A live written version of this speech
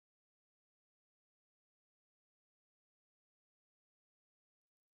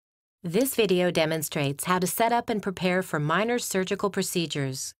This video demonstrates how to set up and prepare for minor surgical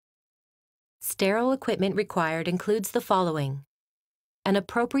procedures. Sterile equipment required includes the following: an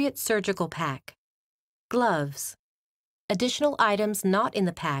appropriate surgical pack, gloves, additional items not in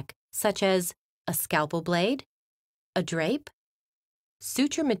the pack such as a scalpel blade, a drape,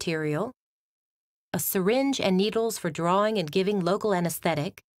 suture material, a syringe and needles for drawing and giving local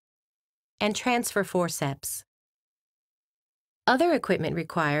anesthetic, and transfer forceps. Other equipment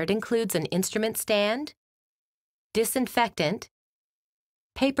required includes an instrument stand, disinfectant,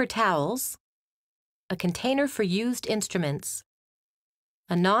 paper towels, a container for used instruments,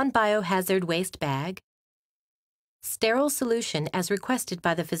 a non-biohazard waste bag, sterile solution as requested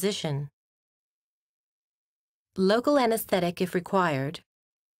by the physician, local anesthetic if required,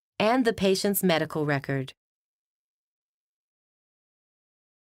 and the patient's medical record.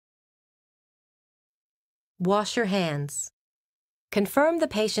 Wash your hands. Confirm the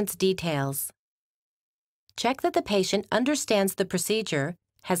patient's details. Check that the patient understands the procedure,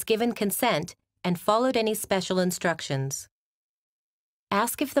 has given consent, and followed any special instructions.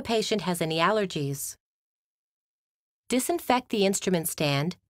 Ask if the patient has any allergies. Disinfect the instrument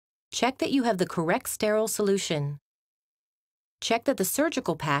stand. Check that you have the correct sterile solution. Check that the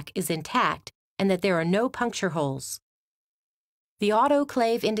surgical pack is intact and that there are no puncture holes. The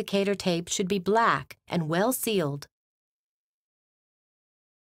autoclave indicator tape should be black and well sealed.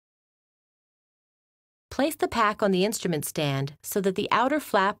 Place the pack on the instrument stand so that the outer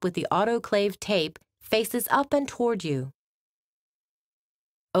flap with the autoclave tape faces up and toward you.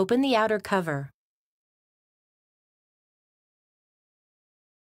 Open the outer cover.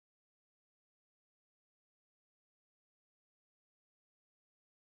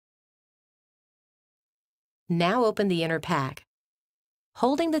 Now open the inner pack.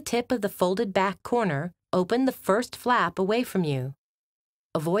 Holding the tip of the folded back corner, open the first flap away from you.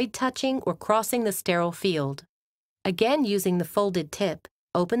 Avoid touching or crossing the sterile field. Again using the folded tip,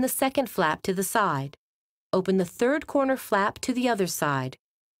 open the second flap to the side. Open the third corner flap to the other side.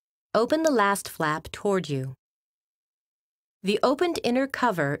 Open the last flap toward you. The opened inner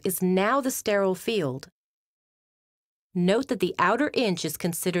cover is now the sterile field. Note that the outer inch is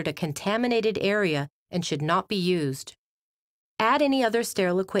considered a contaminated area and should not be used. Add any other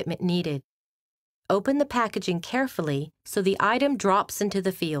sterile equipment needed. Open the packaging carefully so the item drops into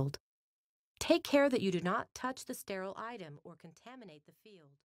the field. Take care that you do not touch the sterile item or contaminate the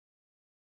field.